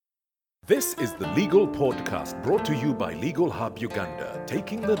This is the Legal Podcast brought to you by Legal Hub Uganda,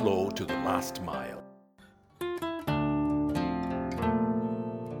 taking the law to the last mile.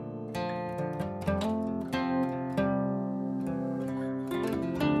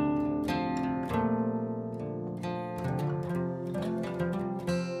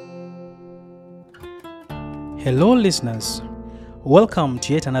 Hello, listeners. Welcome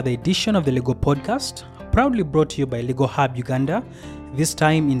to yet another edition of the Legal Podcast, proudly brought to you by Legal Hub Uganda, this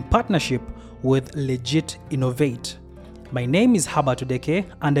time in partnership with Legit Innovate. My name is Herbert Odeke,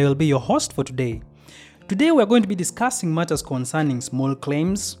 and I will be your host for today. Today, we are going to be discussing matters concerning small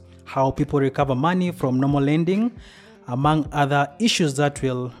claims, how people recover money from normal lending, among other issues that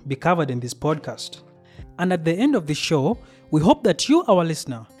will be covered in this podcast. And at the end of the show, we hope that you, our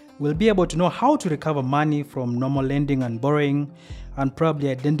listener, will be able to know how to recover money from normal lending and borrowing, and probably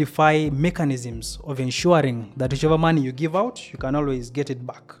identify mechanisms of ensuring that whichever money you give out, you can always get it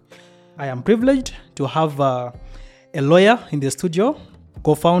back. I am privileged to have a lawyer in the studio,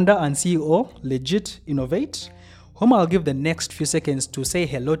 co-founder and CEO, Legit Innovate, whom I'll give the next few seconds to say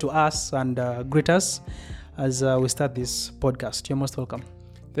hello to us and greet us as we start this podcast. You're most welcome.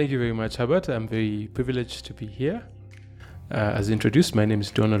 Thank you very much, Herbert. I'm very privileged to be here. As introduced, my name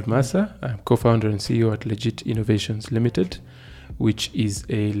is Donald Massa. I'm co-founder and CEO at Legit Innovations Limited, which is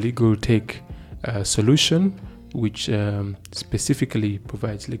a legal tech solution which specifically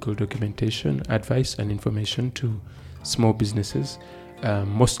provides legal documentation, advice, and information to small businesses,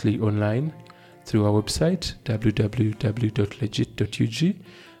 mostly online through our website, www.legit.ug,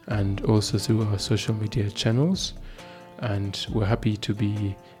 and also through our social media channels. And we're happy to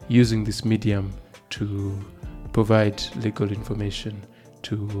be using this medium to provide legal information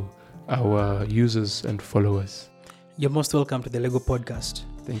to our users and followers. You're most welcome to the Lego Podcast.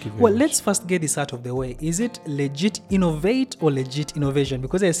 Thank you very Well, much. let's first get this out of the way. Is it Legit Innovate or Legit Innovation?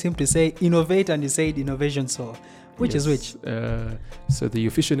 Because I seem to say innovate and you said innovation, so which is which? So the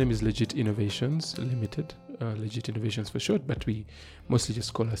official name is Legit Innovations Limited, Legit Innovations for short, but we mostly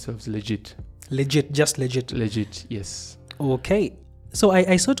just call ourselves Legit. Legit, just legit. Legit, yes. Okay. So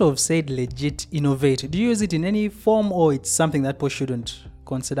I sort of said Legit Innovate. Do you use it in any form, or it's something that people shouldn't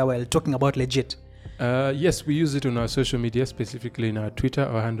consider while talking about legit? Yes, we use it on our social media, specifically in our Twitter.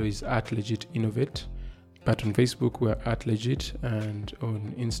 Our handle is @LegitInnovate, but on Facebook we're @Legit, and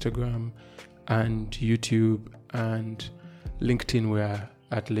on Instagram and YouTube and LinkedIn we're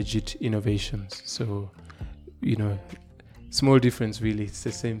 @Legit Innovations. So, small difference really. It's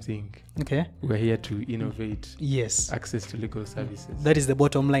the same thing. Okay. We're here to innovate Yes. access to legal services. That is the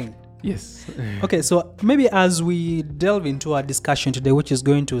bottom line. Yes. Okay, so maybe as we delve into our discussion today, which is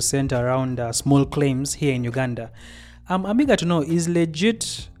going to center around small claims here in Uganda, I'm eager to know, is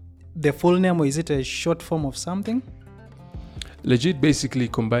Legit the full name, or is it a short form of something? Legit basically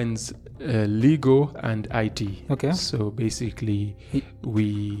combines legal and IT. Okay. So basically,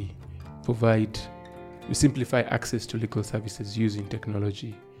 we simplify access to legal services using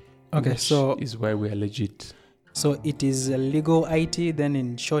technology. Okay, which so is why we are legit. So it is a legal IT, then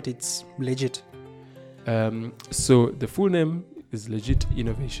in short it's legit. So the full name is Legit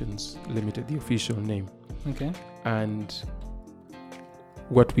Innovations Limited, the official name. Okay. And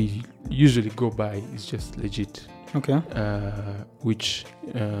what we usually go by is just Legit. Okay. Which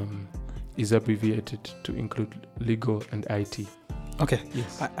is abbreviated to include legal and IT. Okay.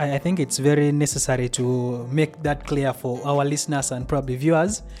 Yes. I think it's very necessary to make that clear for our listeners and probably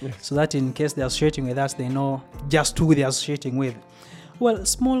viewers, Yes. so that in case they're associating with us, they know just who they're associating with. Well,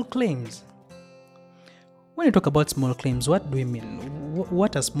 small claims. When you talk about small claims, what do we mean?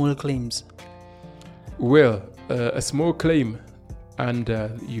 What are small claims? Well, a small claim under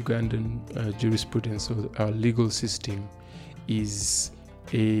Ugandan jurisprudence or our legal system is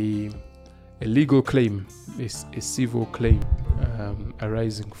a legal claim, is a civil claim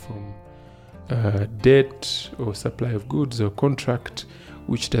arising from debt or supply of goods or contract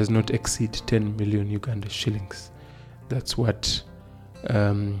which does not exceed 10 million Uganda shillings. That's what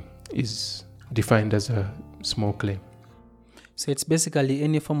is defined as a small claim. So it's basically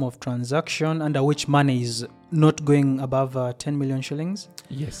any form of transaction under which money is not going above 10 million shillings?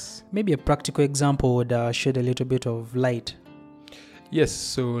 Yes. Maybe a practical example would shed a little bit of light. Yes,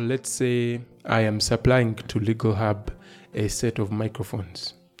 so let's say I am supplying to Legal Hub a set of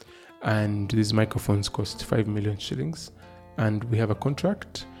microphones, and these microphones cost 5 million shillings, and we have a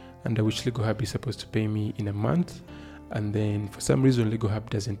contract under which Legal Hub is supposed to pay me in a month, and then for some reason Legal Hub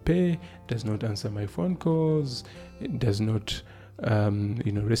doesn't pay, does not answer my phone calls, does not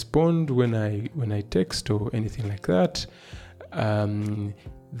respond when I text or anything like that.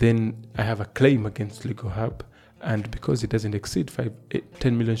 Then I have a claim against Legal Hub and because it doesn't exceed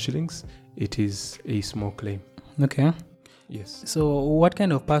 10 million shillings, it is a small claim. Okay. Yes. So what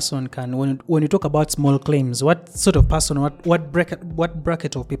kind of person can, when you talk about small claims, what sort of person, what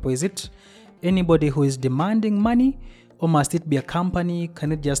bracket of people? Is it anybody who is demanding money, or must it be a company?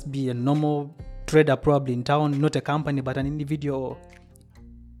 Can it just be a normal trader probably in town, not a company but an individual?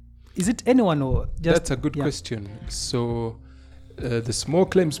 Is it anyone or just... That's a good question. So the small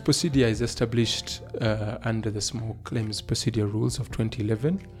claims procedure is established under the small claims procedure rules of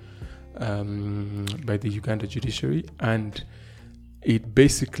 2011 by the Uganda judiciary, and it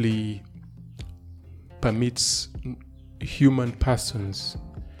basically permits human persons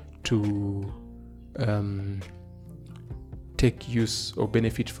to take use or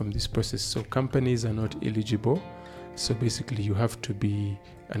benefit from this process. So companies are not eligible. So basically you have to be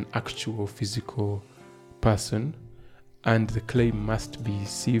an actual physical person, and the claim must be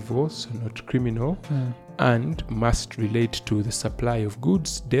civil, so not criminal, and must relate to the supply of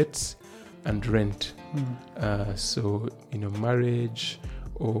goods, debts, and rent. So, marriage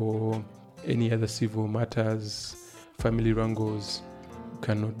or any other civil matters, family wrangles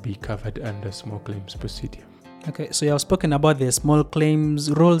cannot be covered under small claims procedure. Okay, so you have spoken about the small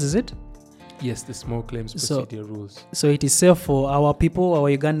claims rules, is it? Yes, the small claims procedure rules. So it is safe for our people, our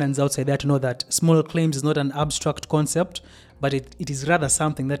Ugandans outside there, to know that small claims is not an abstract concept, but it is rather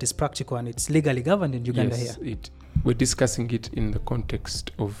something that is practical and it's legally governed in Uganda here. We're discussing it in the context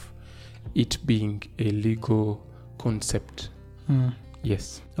of it being a legal concept.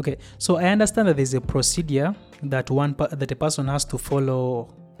 Yes. Okay, so I understand that there's a procedure that that a person has to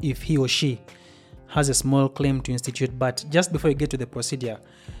follow if he or she has a small claim to institute. But just before you get to the procedure,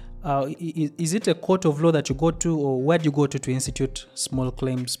 is it a court of law that you go to, or where do you go to institute small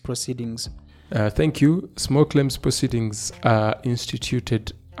claims proceedings? Thank you. Small claims proceedings are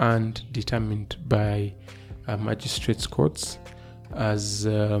instituted and determined by magistrates' courts. As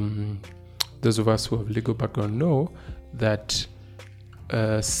those of us who have legal background know, that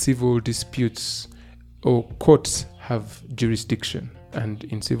civil disputes or courts have jurisdiction, and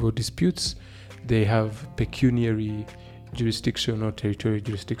in civil disputes they have pecuniary jurisdiction or territorial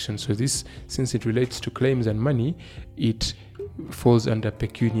jurisdiction. So this, since it relates to claims and money, it falls under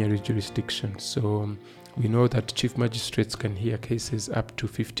pecuniary jurisdiction. So we know that chief magistrates can hear cases up to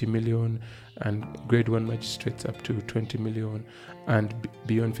 50 million, and grade 1 magistrates up to 20 million, and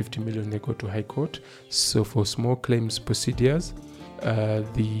beyond 50 million they go to high court. So for small claims procedures,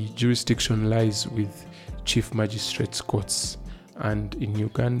 the jurisdiction lies with chief magistrates courts, and in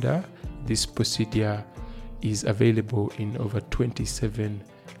Uganda this procedure is available in over 27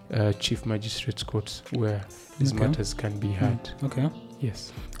 chief magistrates courts where these matters can be heard. Okay.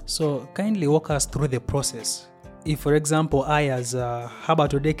 Yes. So kindly walk us through the process. If, for example, I as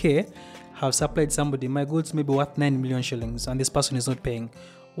Habato Deke have supplied somebody my goods maybe worth 9 million shillings and this person is not paying,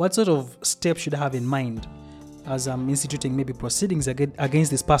 what sort of steps should I have in mind as I'm instituting maybe proceedings against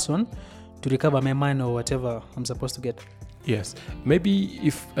this person to recover my money or whatever I'm supposed to get? Yes. Maybe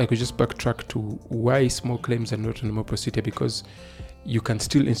if I could just backtrack to why small claims are not a normal procedure, because you can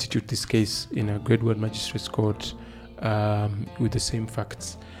still institute this case in a grade 1 magistrates court with the same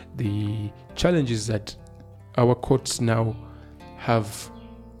facts. The challenge is that our courts now are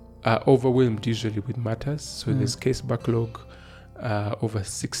overwhelmed usually with matters. So there's case backlog. Over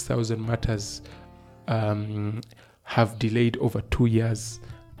 6,000 matters have delayed over 2 years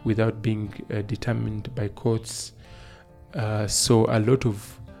without being determined by courts. So a lot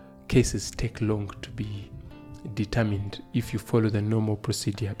of cases take long to be determined if you follow the normal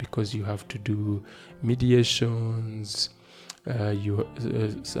procedure, because you have to do mediations, you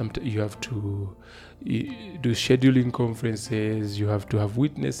have to do scheduling conferences, you have to have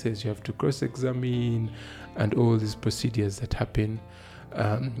witnesses, you have to cross-examine, and all these procedures that happen.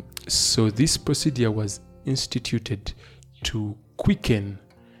 So this procedure was instituted to quicken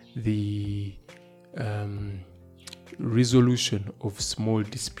the resolution of small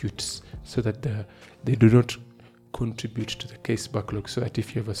disputes, so that they do not contribute to the case backlog, so that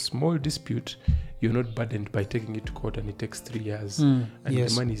if you have a small dispute, you're not burdened by taking it to court and it takes 3 years, and the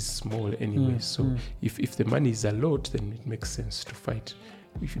money is small anyway. So if the money is a lot, then it makes sense to fight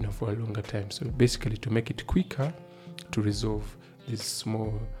for a longer time. So basically to make it quicker to resolve these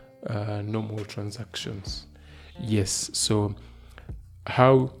small normal transactions. Yes. So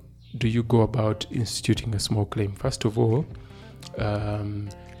how do you go about instituting a small claim? First of all,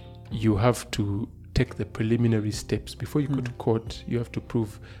 you have to take the preliminary steps. Before you go to court, you have to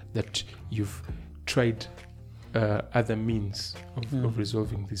prove that you've tried other means of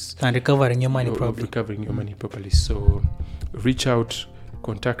resolving this. And recovering your money properly. So reach out,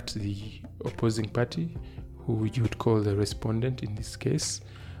 contact the opposing party who you would call the respondent in this case.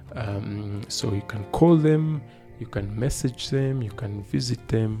 So you can call them, you can message them, you can visit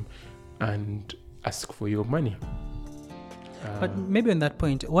them and ask for your money. But maybe on that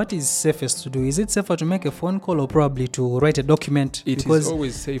point, what is safest to do? Is it safer to make a phone call or probably to write a document? It is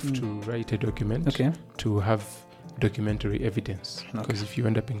always safe to write a document, to have documentary evidence. Because if you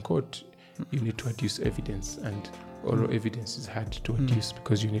end up in court, you need to adduce evidence, and oral evidence is hard to adduce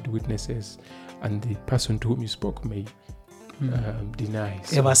because you need witnesses, and the person to whom you spoke may deny.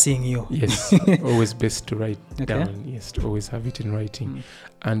 So, ever seeing you. Yes, always best to write down. Yes, to always have it in writing.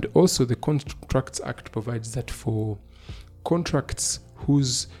 And also the Contracts Act provides that for contracts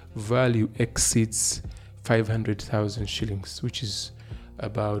whose value exceeds 500,000 shillings, which is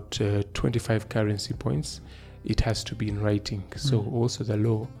about 25 currency points, it has to be in writing. So also the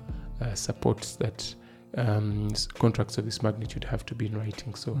law supports that contracts of this magnitude have to be in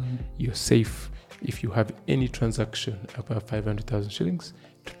writing. So you're safe if you have any transaction above 500,000 shillings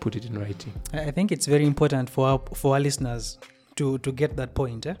to put it in writing. I think it's very important for our listeners to get that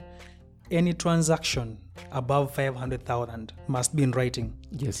point. Any transaction above 500,000 must be in writing.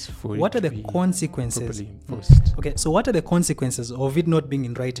 Yes. For what it are to the be consequences? properly enforced. Okay, so what are the consequences of it not being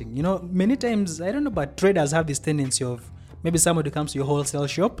in writing? You know, many times, I don't know, but traders have this tendency of maybe somebody comes to your wholesale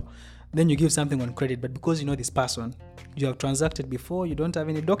shop, then you give something on credit, but because you know this person, you have transacted before, you don't have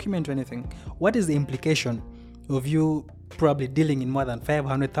any document or anything. What is the implication of you probably dealing in more than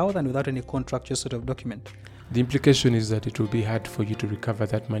 500,000 without any contractual sort of document? The implication is that it will be hard for you to recover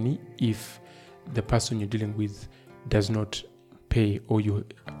that money if the person you're dealing with does not pay or you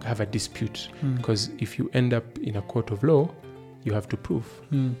have a dispute. Because if you end up in a court of law, you have to prove.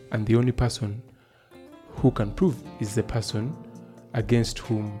 And the only person who can prove is the person against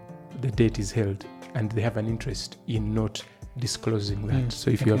whom the debt is held, and they have an interest in not disclosing that.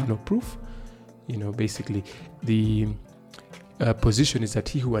 So if you have no proof, basically the position is that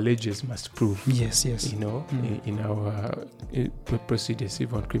he who alleges must prove. Yes. In our procedure,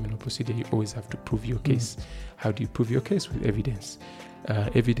 civil and criminal procedure, you always have to prove your case. How do you prove your case? With evidence.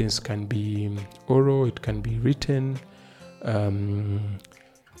 Evidence can be oral, it can be written.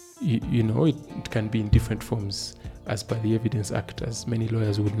 It can be in different forms as per the Evidence Act, as many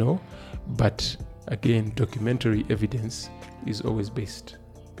lawyers would know. But again, documentary evidence is always best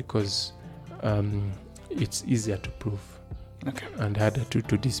because it's easier to prove and harder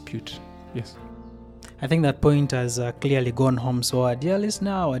to dispute. Yes. I think that point has clearly gone home. So our dear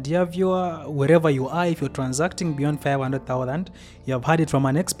listener, our dear viewer, wherever you are, if you're transacting beyond 500,000, you have heard it from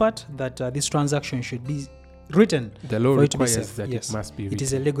an expert that this transaction should be written. The law requires that it must be written. It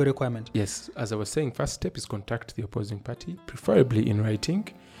is a legal requirement. Yes. As I was saying, first step is contact the opposing party, preferably in writing.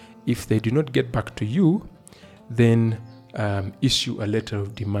 If they do not get back to you, then issue a letter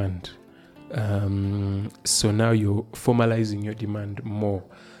of demand. So now you're formalizing your demand more.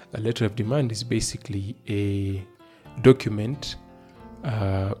 A letter of demand is basically a document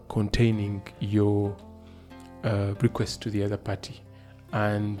containing your request to the other party.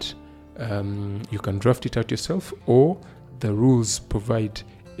 And you can draft it out yourself, or the rules provide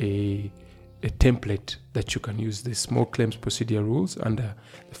a template that you can use. The small claims procedure rules under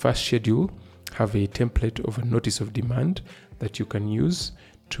the first schedule have a template of a notice of demand that you can use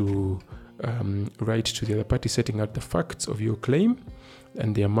to write to the other party, setting out the facts of your claim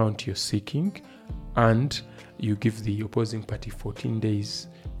and the amount you're seeking, and you give the opposing party 14 days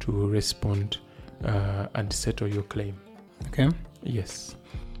to respond and settle your claim. Okay. Yes.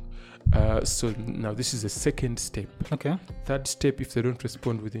 So now this is the second step. Okay. Third step, if they don't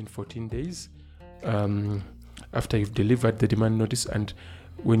respond within 14 days, after you've delivered the demand notice, and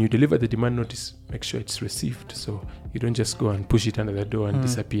when you deliver the demand notice, make sure it's received. So you don't just go and push it under the door and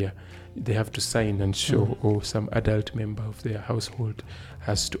disappear. They have to sign and show, or some adult member of their household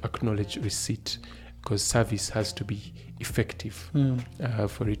has to acknowledge receipt, because service has to be effective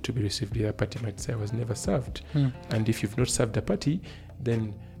for it to be received. The other party might say, I was never served. And if you've not served a party,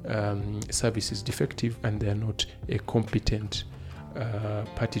 then service is defective and they are not a competent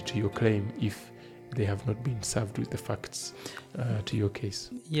party to your claim if they have not been served with the facts to your case.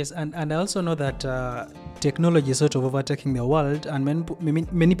 Yes, and I also know that technology is sort of overtaking the world, and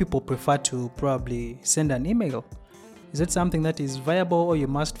many people prefer to probably send an email. Is it something that is viable, or you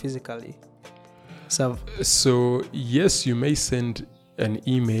must physically serve? So yes, you may send an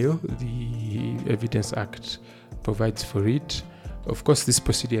email. The Evidence Act provides for it. Of course, this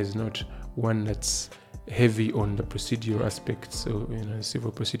procedure is not one that's heavy on the procedural aspects, so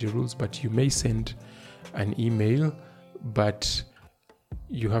civil procedure rules, but you may send an email, but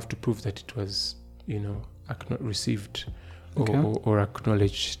you have to prove that it was received or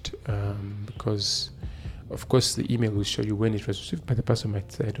acknowledged, because Of course, the email will show you when it was received, but the person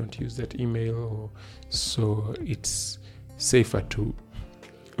might say, I don't use that email. So it's safer to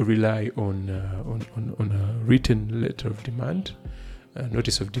rely on a written letter of demand, a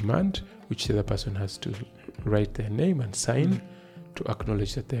notice of demand, which the other person has to write their name and sign to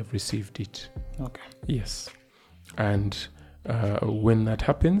acknowledge that they have received it. Okay. Yes. And when that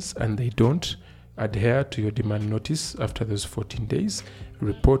happens and they don't adhere to your demand notice after those 14 days,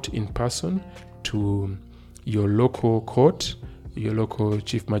 report in person to your local court, your local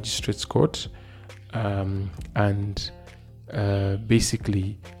chief magistrate's court, and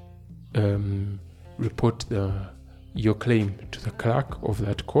basically report your claim to the clerk of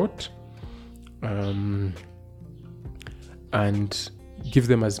that court, and give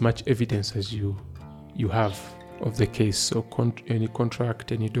them as much evidence as you have of the case. So any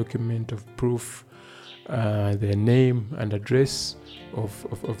contract, any document of proof, their name and address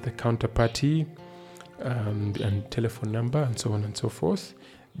of the counterparty, and telephone number, and so on and so forth.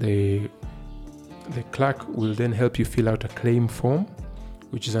 The clerk will then help you fill out a claim form,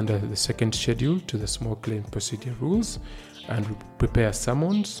 which is under the second schedule to the small claim procedure rules, and prepare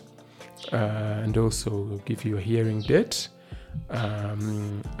summons, and also give you a hearing date,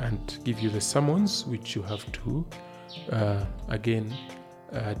 and give you the summons, which you have to again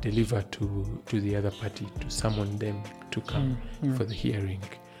deliver to the other party to summon them to come for the hearing.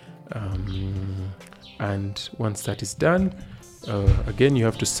 And once that is done, again, you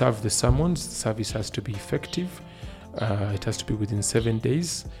have to serve the summons. The service has to be effective. It has to be within 7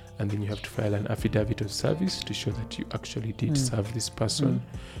 days, and then you have to file an affidavit of service to show that you actually did serve this person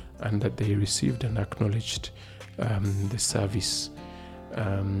and that they received and acknowledged the service.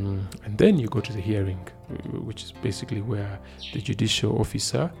 And then you go to the hearing, which is basically where the judicial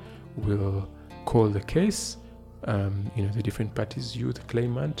officer will call the case, the different parties, you, the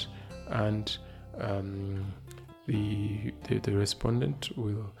claimant, and the respondent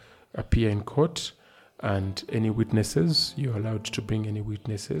will appear in court, and any witnesses, you're allowed to bring any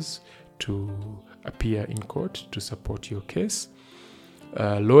witnesses to appear in court to support your case.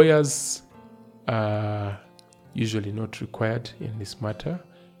 Lawyers are usually not required in this matter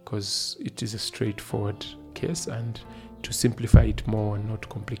because it is a straightforward case, and to simplify it more and not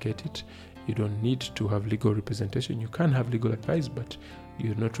complicate it, you don't need to have legal representation. You can have legal advice, but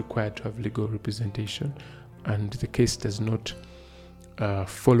you're not required to have legal representation, and the case does not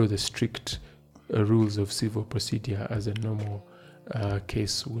follow the strict rules of civil procedure as a normal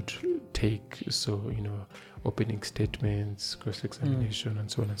case would take. So, opening statements, cross-examination, and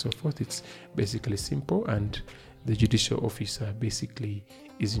so on and so forth. It's basically simple, and the judicial officer basically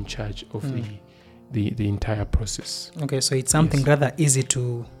is in charge of the entire process. Okay, so it's something rather easy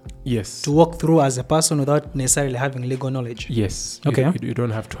to to walk through as a person without necessarily having legal knowledge. Yes. Okay. You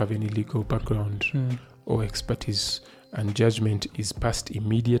don't have to have any legal background or expertise, and judgment is passed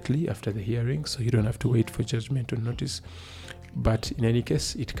immediately after the hearing, so you don't have to wait for judgment or notice. But in any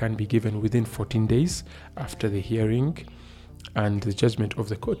case, it can be given within 14 days after the hearing, and the judgment of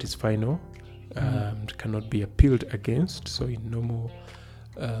the court is final. It cannot be appealed against. So in normal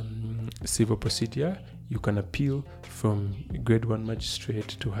civil procedure, you can appeal from grade 1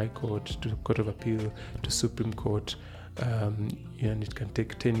 magistrate to High Court to Court of Appeal to Supreme Court, and it can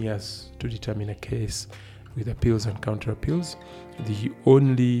take 10 years to determine a case with appeals and counter appeals. The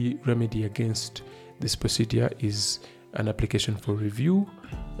only remedy against this procedure is an application for review,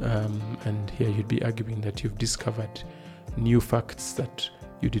 and here you'd be arguing that you've discovered new facts that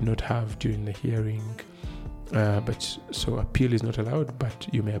you did not have during the hearing, but so appeal is not allowed, but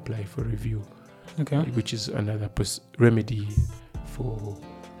you may apply for review, which is another remedy for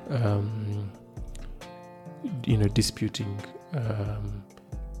disputing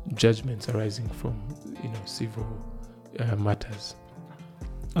judgments arising from civil matters.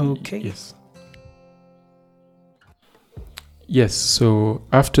 Okay. Yes, so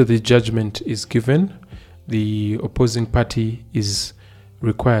after the judgment is given, the opposing party is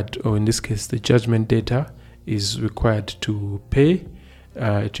required, or in this case, the judgment debtor is required to pay,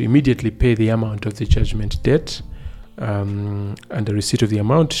 to immediately pay the amount of the judgment debt, and the receipt of the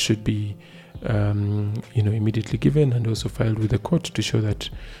amount should be, immediately given and also filed with the court to show that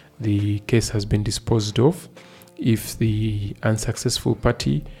the case has been disposed of. If the unsuccessful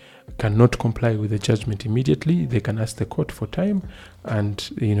party cannot comply with the judgment immediately, they can ask the court for time, and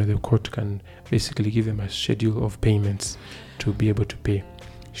the court can basically give them a schedule of payments to be able to pay.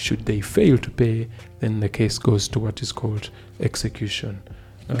 Should they fail to pay, then the case goes to what is called execution,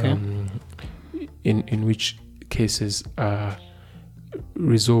 in which cases are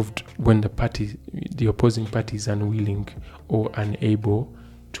resolved when the opposing party is unwilling or unable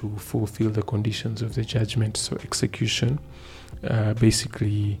to fulfill the conditions of the judgment. So execution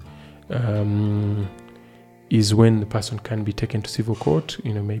basically is when the person can be taken to civil court,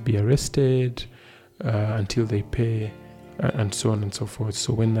 may be arrested until they pay, and so on and so forth.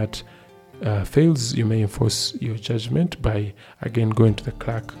 So when that fails, you may enforce your judgment by again going to the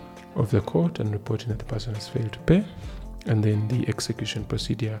clerk of the court and reporting that the person has failed to pay, and then the execution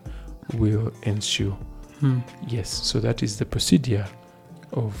procedure will ensue. Yes, so that is the procedure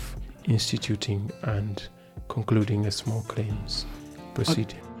of instituting and concluding a small claims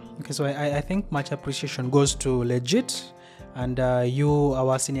procedure. Okay, so I think much appreciation goes to Legit and you,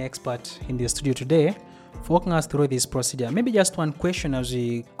 our senior expert in the studio today, for walking us through this procedure. Maybe just one question as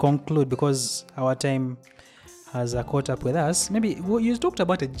we conclude, because our time has caught up with us. Maybe you talked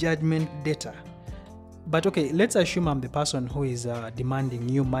about a judgment debtor, but okay, let's assume I'm the person who is demanding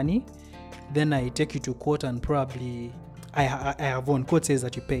you money. Then I take you to court and probably I have won. Court says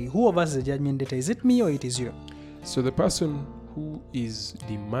that you pay. Who of us is a judgment debtor? Is it me or it is you? So the person who is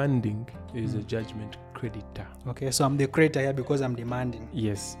demanding is a judgment creditor. Okay, so I'm the creditor here because I'm demanding.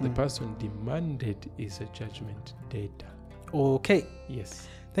 Yes, the person demanded is a judgment debtor. Okay. Yes.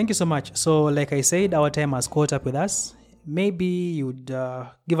 Thank you so much. So like I said, our time has caught up with us. Maybe you'd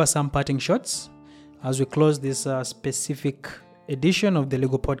give us some parting shots as we close this specific edition of the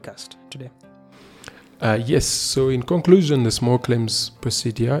Legal Podcast today. Yes, so in conclusion, the small claims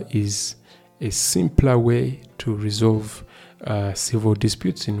procedure is a simpler way to resolve civil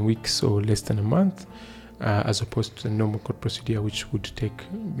disputes in weeks or less than a month, as opposed to the normal court procedure, which would take,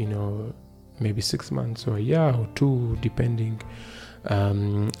 maybe 6 months or a year or two, depending.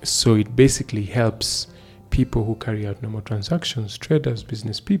 So it basically helps people who carry out normal transactions, traders,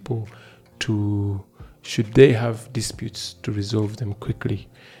 business people, to, should they have disputes, to resolve them quickly.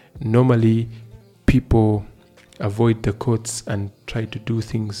 Normally, people avoid the courts and try to do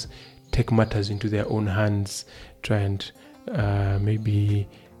things, take matters into their own hands, try and maybe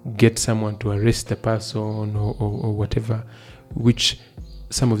get someone to arrest the person or whatever, which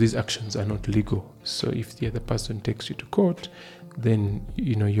some of these actions are not legal. So if the other person takes you to court, then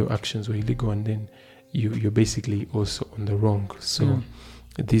your actions were illegal, and then you're basically also on the wrong. So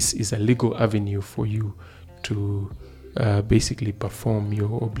this is a legal avenue for you to basically perform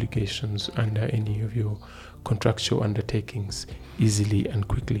your obligations under any of your contractual undertakings easily and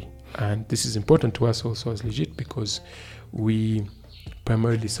quickly. And this is important to us also as Legit, because we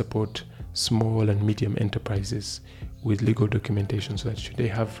primarily support small and medium enterprises with legal documentation, so that should they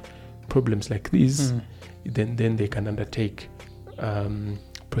have problems like these, then they can undertake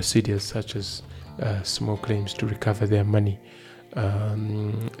procedures such as small claims to recover their money.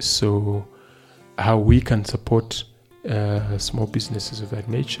 So how we can support small businesses of that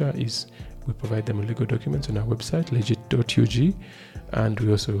nature is we provide them with legal documents on our website, legit.ug, and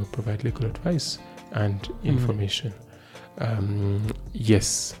we also provide legal advice and information.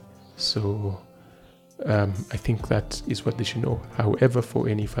 Yes, so I think that is what they should know. However, for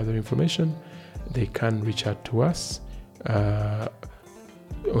any further information, they can reach out to us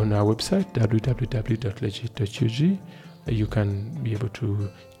on our website, www.legit.ug. You can be able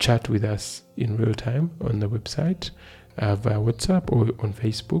to chat with us in real time on the website via WhatsApp or on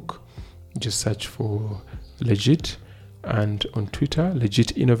Facebook. Just search for Legit, and on Twitter,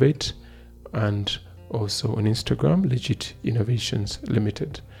 Legit Innovate, and also on Instagram, Legit Innovations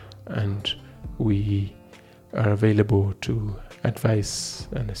Limited. And we are available to advise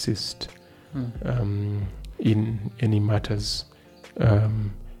and assist in any matters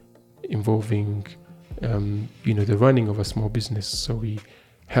involving the running of a small business. So we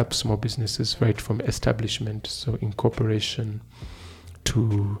help small businesses right from establishment, so incorporation,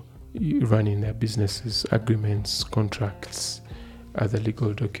 to running their businesses, agreements, contracts, other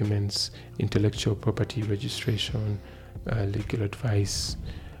legal documents, intellectual property registration, legal advice,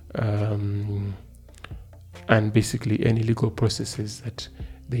 and basically any legal processes that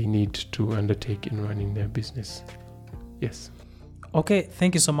they need to undertake in running their business. Yes. Okay,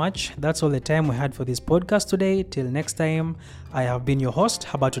 thank you so much. That's all the time we had for this podcast today. Till next time, I have been your host,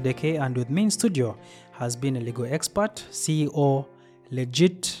 Habato Deke, and with me in studio has been a legal expert, CEO,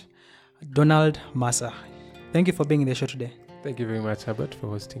 Legit, Donald Massa. Thank you for being in the show today. Thank you very much, Herbert, for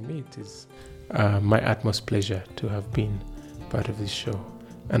hosting me. It is my utmost pleasure to have been part of this show,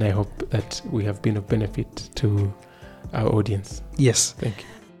 and I hope that we have been of benefit to our audience. Yes. Thank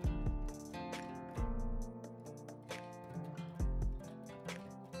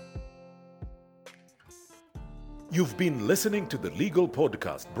you. You've been listening to the Legal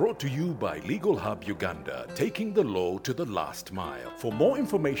Podcast brought to you by Legal Hub Uganda, taking the law to the last mile. For more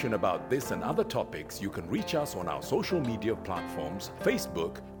information about this and other topics, you can reach us on our social media platforms,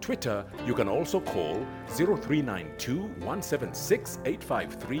 Facebook, Twitter. You can also call 0392 176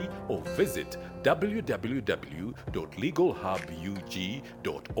 853 or visit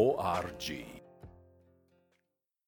www.legalhubug.org.